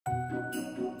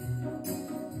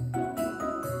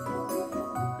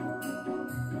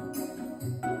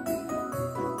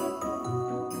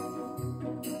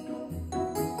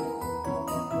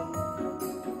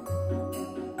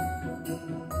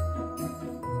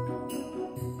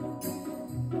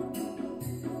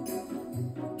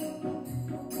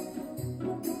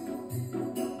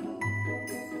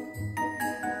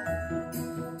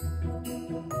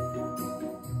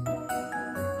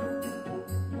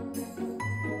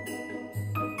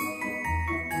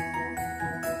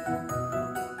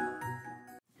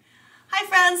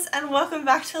friends, and welcome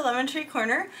back to Lemon Tree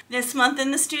Corner. This month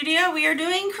in the studio we are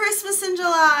doing Christmas in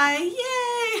July.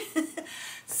 Yay!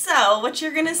 So what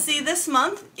you're going to see this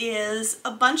month is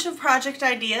a bunch of project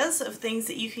ideas of things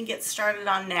that you can get started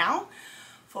on now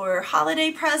for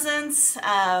holiday presents,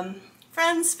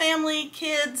 friends, family,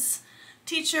 kids,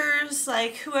 teachers,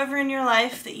 like whoever in your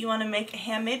life that you want to make a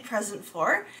handmade present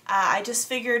for. I just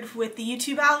figured with the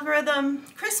YouTube algorithm,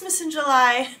 Christmas in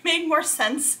July made more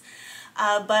sense.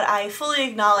 But I fully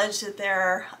acknowledge that there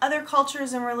are other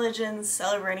cultures and religions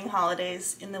celebrating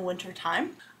holidays in the winter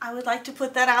time. I would like to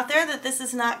put that out there that this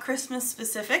is not Christmas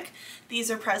specific. These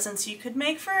are presents you could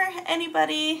make for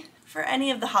anybody for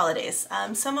any of the holidays.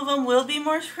 Some of them will be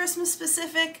more Christmas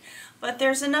specific, but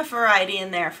there's enough variety in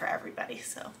there for everybody.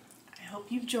 So I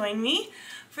hope you join me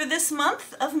for this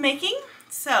month of making.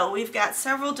 So we've got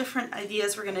several different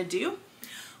ideas we're going to do.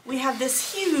 We have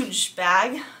this huge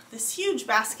bag, this huge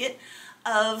basket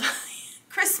of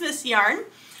Christmas yarn,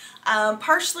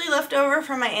 partially left over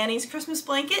from my Annie's Christmas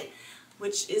blanket,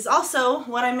 which is also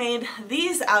what I made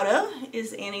these out of,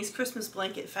 is Annie's Christmas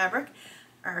blanket fabric,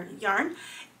 or yarn.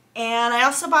 And I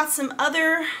also bought some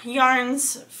other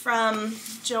yarns from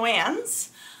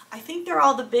Joann's. I think they're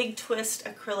all the Big Twist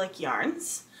acrylic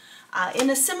yarns,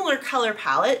 in a similar color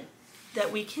palette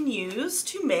that we can use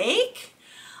to make.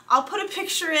 I'll put a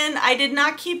picture in. I did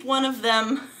not keep one of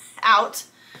them out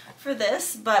for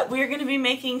this, but we're going to be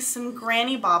making some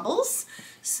granny baubles.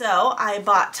 So I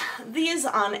bought these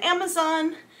on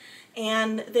Amazon,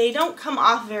 and they don't come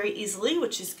off very easily,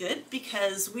 which is good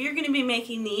because we are going to be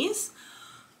making these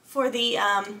for the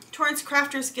Torrance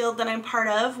Crafters Guild that I'm part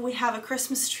of. We have a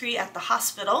Christmas tree at the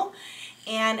hospital,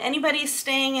 and anybody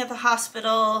staying at the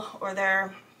hospital or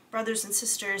their brothers and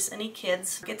sisters, any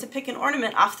kids, get to pick an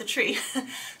ornament off the tree.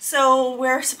 So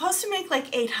we're supposed to make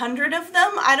like 800 of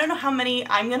them. I don't know how many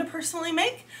I'm going to personally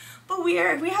make, but we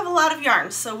have a lot of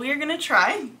yarn, so we are going to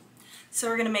try. So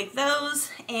we're going to make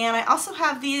those, and I also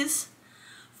have these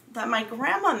that my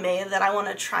grandma made that I want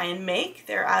to try and make.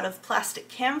 They're out of plastic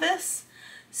canvas,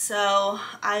 so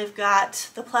I've got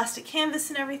the plastic canvas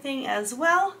and everything as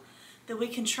well, that we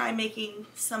can try making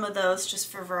some of those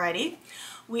just for variety.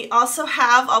 We also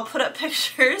have, I'll put up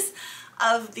pictures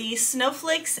of the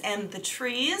snowflakes and the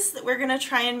trees that we're going to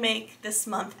try and make this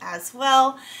month as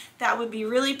well. That would be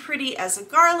really pretty as a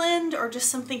garland or just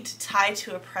something to tie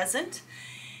to a present.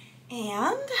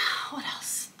 And what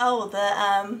else? Oh,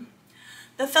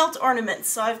 the felt ornaments.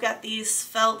 So I've got these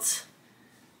felt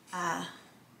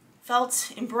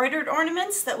embroidered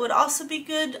ornaments that would also be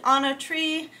good on a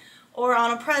tree or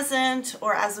on a present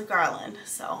or as a garland.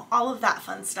 So all of that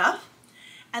fun stuff.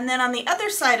 And then on the other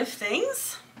side of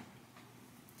things,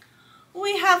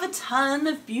 we have a ton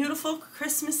of beautiful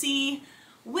Christmassy,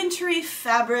 wintry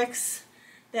fabrics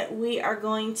that we are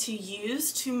going to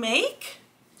use to make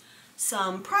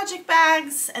some project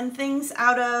bags and things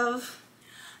out of.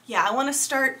 Yeah, I want to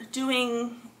start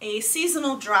doing a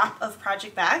seasonal drop of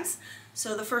project bags.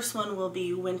 So the first one will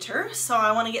be winter. So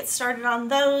I want to get started on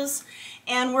those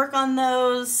and work on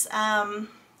those.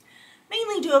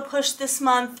 Mainly do a push this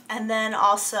month and then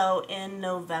also in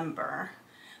November.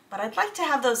 But I'd like to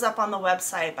have those up on the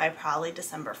website by probably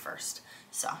December 1st.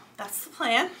 So that's the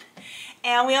plan.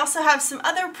 And we also have some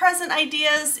other present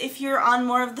ideas if you're on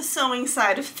more of the sewing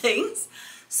side of things.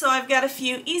 So I've got a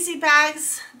few easy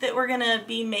bags that we're going to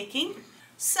be making.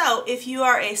 So if you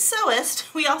are a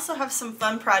sewist, we also have some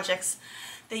fun projects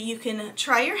that you can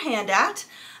try your hand at.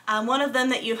 One of them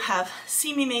that you have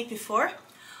seen me make before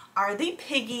are the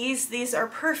piggies. These are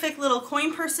perfect little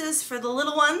coin purses for the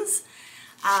little ones,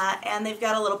 and they've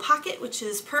got a little pocket which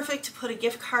is perfect to put a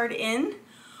gift card in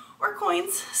or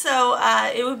coins, so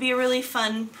it would be a really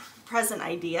fun present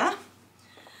idea.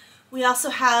 We also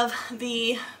have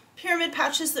the pyramid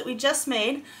pouches that we just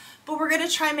made, but we're going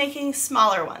to try making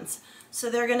smaller ones, so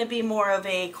they're going to be more of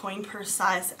a coin purse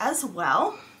size as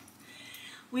well.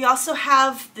 We also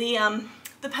have the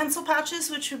pencil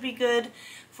pouches, which would be good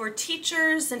for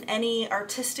teachers and any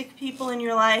artistic people in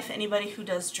your life, anybody who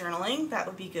does journaling, that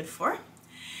would be good for.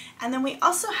 And then we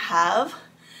also have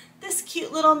this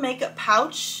cute little makeup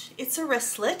pouch. It's a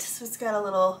wristlet, so it's got a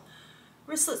little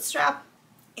wristlet strap,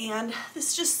 and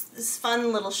this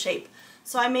fun little shape.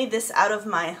 So I made this out of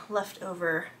my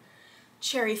leftover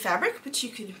cherry fabric, but you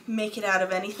could make it out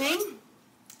of anything.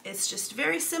 It's just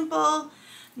very simple,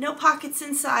 no pockets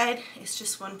inside, it's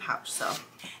just one pouch.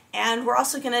 And we're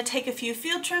also going to take a few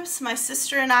field trips. My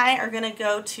sister and I are going to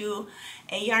go to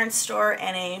a yarn store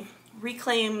and a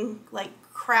reclaim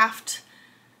craft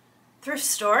thrift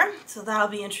store, so that'll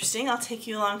be interesting. I'll take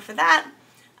you along for that.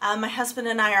 My husband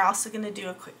and I are also going to do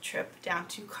a quick trip down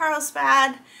to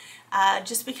Carlsbad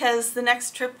just because the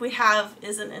next trip we have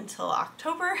isn't until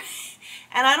October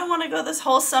and I don't want to go this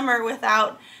whole summer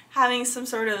without having some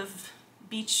sort of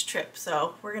beach trip.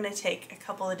 So we're going to take a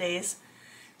couple of days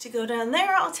to go down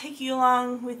there. I'll take you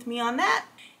along with me on that,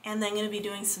 and then going to be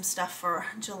doing some stuff for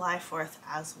July 4th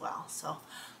as well. So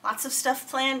lots of stuff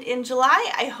planned in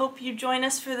July. I hope you join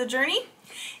us for the journey.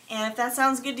 And if that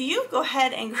sounds good to you, go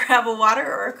ahead and grab a water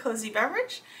or a cozy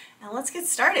beverage and let's get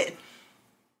started.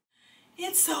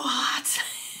 It's so hot.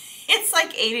 It's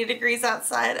like 80 degrees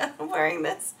outside. I'm wearing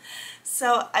this.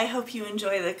 So I hope you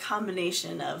enjoy the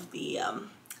combination of the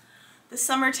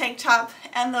summer tank top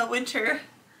and the winter.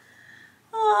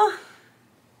 Oh,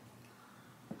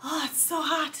 it's so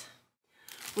hot.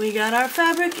 We got our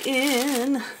fabric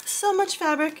in. So much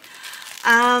fabric.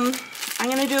 I'm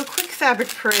going to do a quick fabric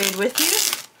parade with you.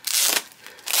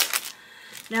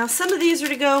 Now some of these are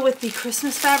to go with the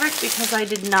Christmas fabric because I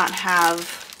did not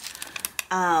have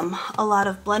a lot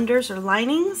of blenders or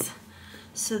linings.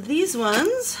 So these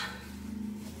ones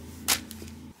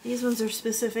are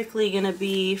specifically going to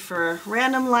be for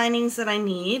random linings that I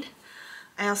need.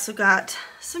 I also got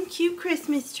some cute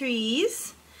Christmas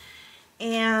trees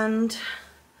and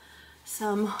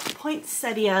some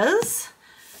poinsettias.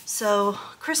 So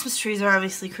Christmas trees are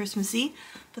obviously Christmassy,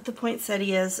 but the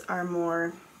poinsettias are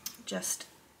more just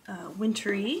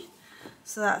wintry.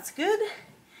 So that's good.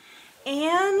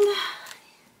 And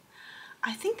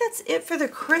I think that's it for the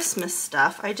Christmas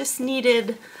stuff. I just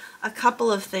needed a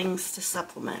couple of things to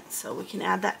supplement, so we can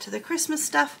add that to the Christmas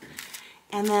stuff.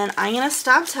 And then I'm going to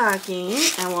stop talking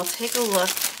and we'll take a look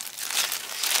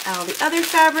at all the other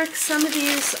fabrics. Some of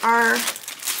these are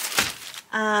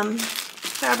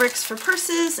fabrics for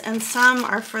purses and some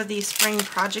are for the spring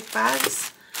project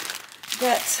bags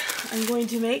that I'm going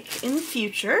to make in the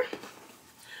future.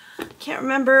 Can't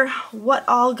remember what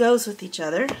all goes with each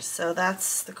other, so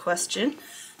that's the question.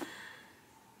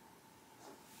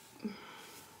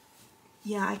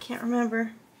 Yeah, I can't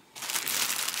remember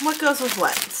what goes with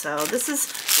what. So this is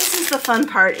the fun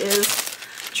part, is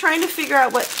trying to figure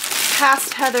out what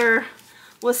past Heather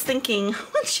was thinking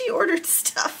when she ordered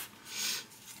stuff.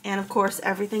 And of course,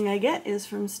 everything I get is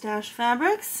from Stash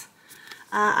Fabrics.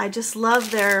 I just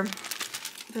love their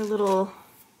little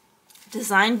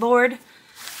design board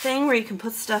thing where you can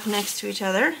put stuff next to each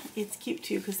other. It's cute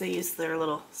too because they use their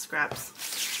little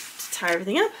scraps to tie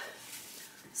everything up.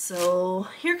 So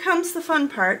here comes the fun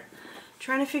part,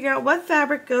 trying to figure out what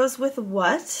fabric goes with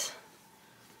what.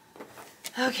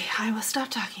 Okay, I will stop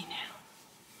talking now.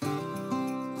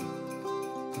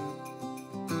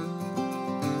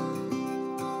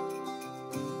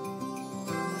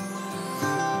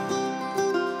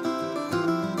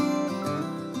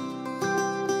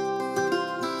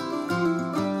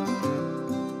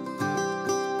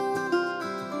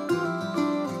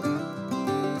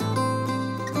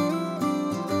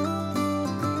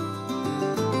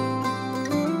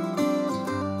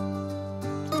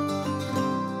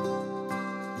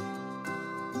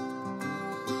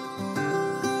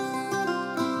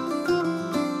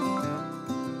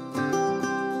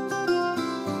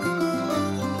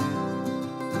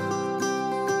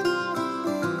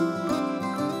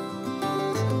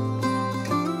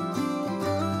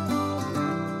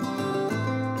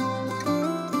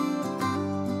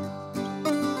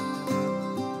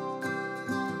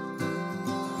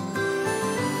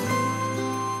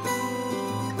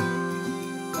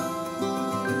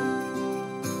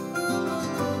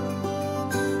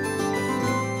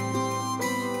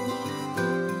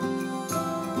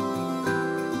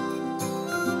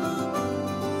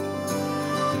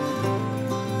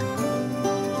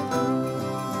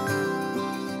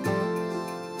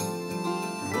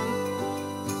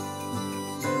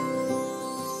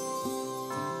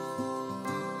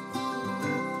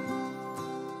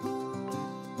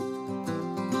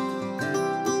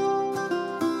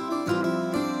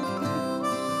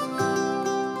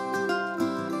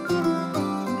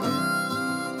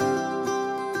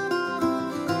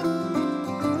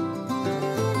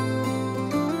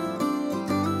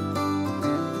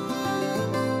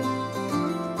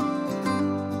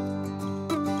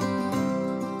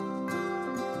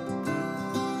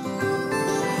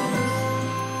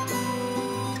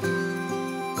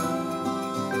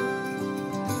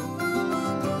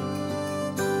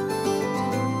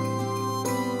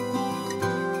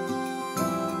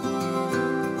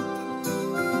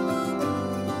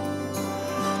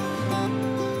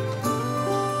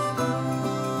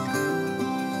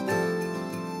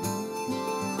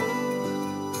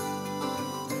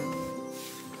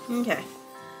 Okay,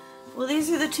 well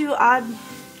these are the two odd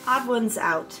ones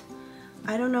out.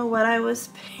 I don't know what I was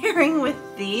pairing with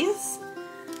these.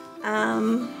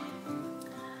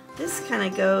 This kind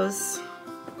of goes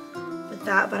with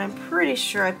that, but I'm pretty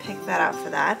sure I picked that out for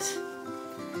that.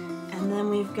 And then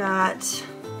we've got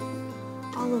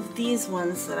all of these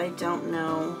ones that I don't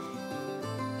know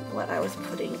what I was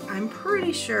putting. I'm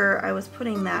pretty sure I was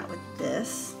putting that with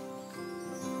this.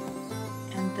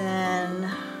 And then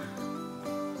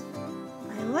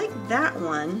I like that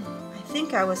one. I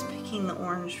think I was picking the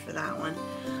orange for that one.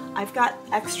 I've got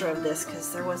extra of this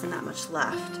because there wasn't that much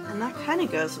left. And that kind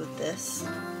of goes with this.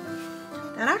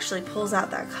 That actually pulls out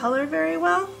that color very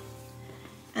well.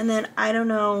 And then I don't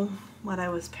know what I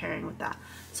was pairing with that.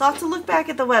 So I'll have to look back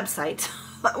at the website.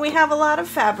 But we have a lot of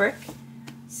fabric,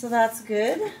 so that's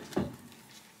good.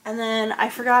 And then I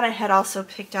forgot I had also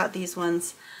picked out these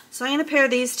ones. So I'm going to pair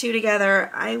these two together.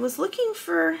 I was looking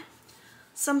for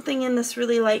something in this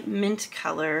really light mint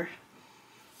color.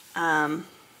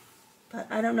 But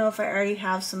I don't know if I already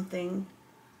have something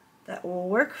that will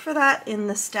work for that in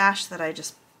the stash that I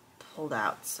just pulled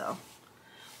out. So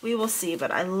we will see,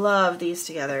 but I love these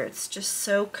together. It's just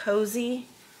so cozy.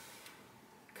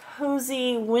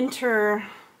 Cozy winter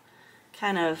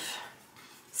kind of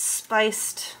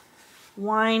spiced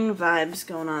wine vibes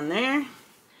going on there.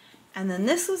 And then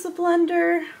this was a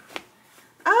blender.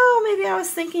 Oh, maybe I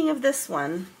was thinking of this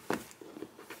one.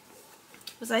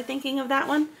 Was I thinking of that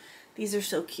one? These are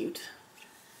so cute.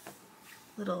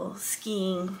 Little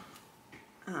skiing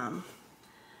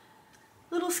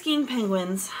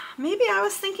penguins. Maybe I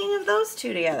was thinking of those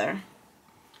two together.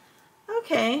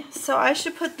 Okay, so I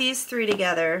should put these three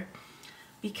together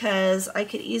because I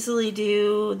could easily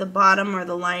do the bottom or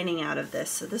the lining out of this.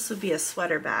 So this would be a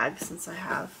sweater bag since I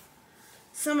have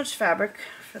so much fabric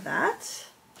for that.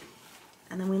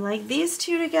 And then we like these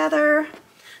two together.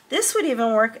 This would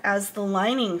even work as the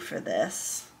lining for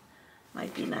this.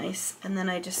 Might be nice. And then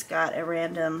I just got a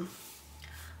random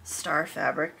star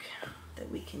fabric that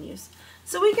we can use.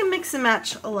 So we can mix and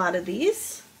match a lot of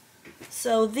these.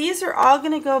 So these are all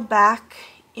going to go back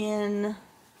in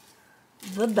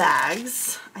the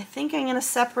bags. I think I'm going to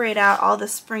separate out all the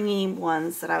springy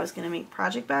ones that I was going to make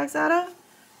project bags out of.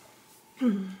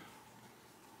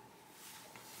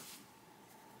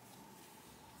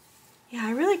 Yeah,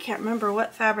 I really can't remember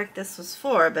what fabric this was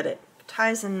for, but it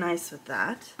ties in nice with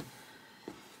that.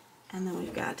 And then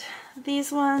we've got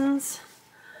these ones.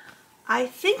 I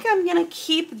think I'm going to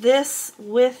keep this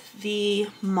with the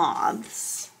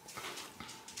moths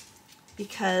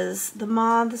because the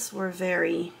moths were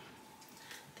they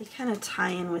kind of tie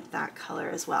in with that color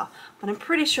as well. But I'm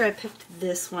pretty sure I picked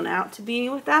this one out to be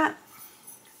with that.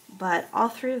 But all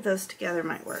three of those together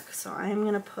might work. So I am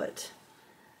going to put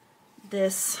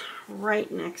this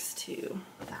right next to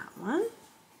that one.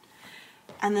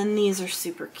 And then these are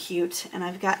super cute. And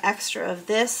I've got extra of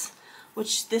this,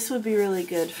 which this would be really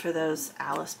good for those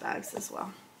Alice bags as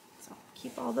well. So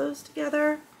keep all those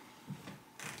together.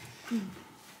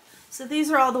 So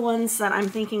these are all the ones that I'm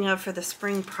thinking of for the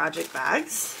spring project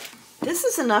bags. This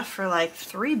is enough for like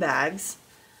 3 bags.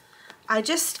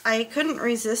 I couldn't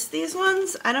resist these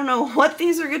ones. I don't know what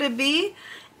these are gonna be.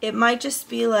 It might just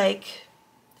be like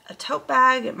a tote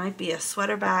bag. It might be a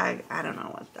sweater bag. I don't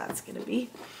know what that's gonna be.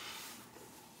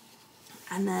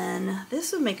 And then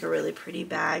this would make a really pretty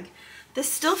bag.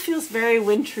 This still feels very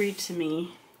wintry to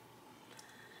me.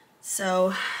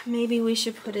 So maybe we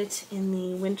should put it in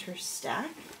the winter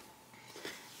stack.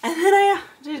 And then I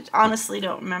honestly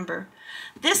don't remember.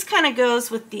 This kind of goes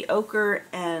with the ochre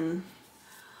and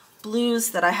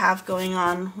blues that I have going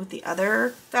on with the other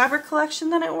fabric collection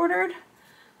that I ordered.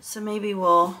 So maybe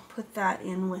we'll put that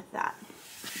in with that.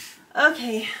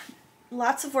 Okay,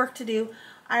 lots of work to do.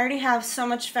 I already have so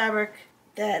much fabric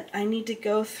that I need to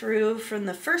go through from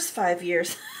the first 5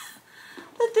 years.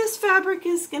 But this fabric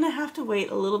is gonna have to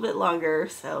wait a little bit longer,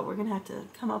 so we're gonna have to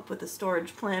come up with a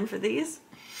storage plan for these.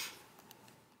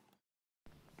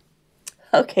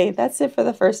 Okay, that's it for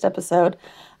the first episode.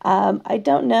 I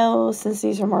don't know, since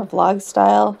these are more vlog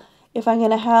style, if I'm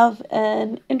going to have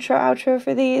an intro outro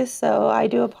for these, so I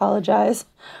do apologize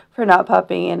for not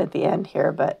popping in at the end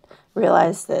here, but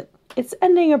realize that it's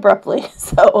ending abruptly.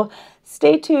 So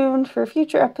stay tuned for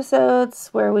future episodes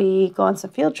where we go on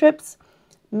some field trips,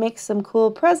 make some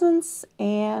cool presents,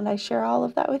 and I share all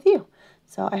of that with you.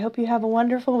 So I hope you have a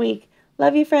wonderful week.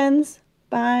 Love you, friends.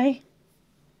 Bye.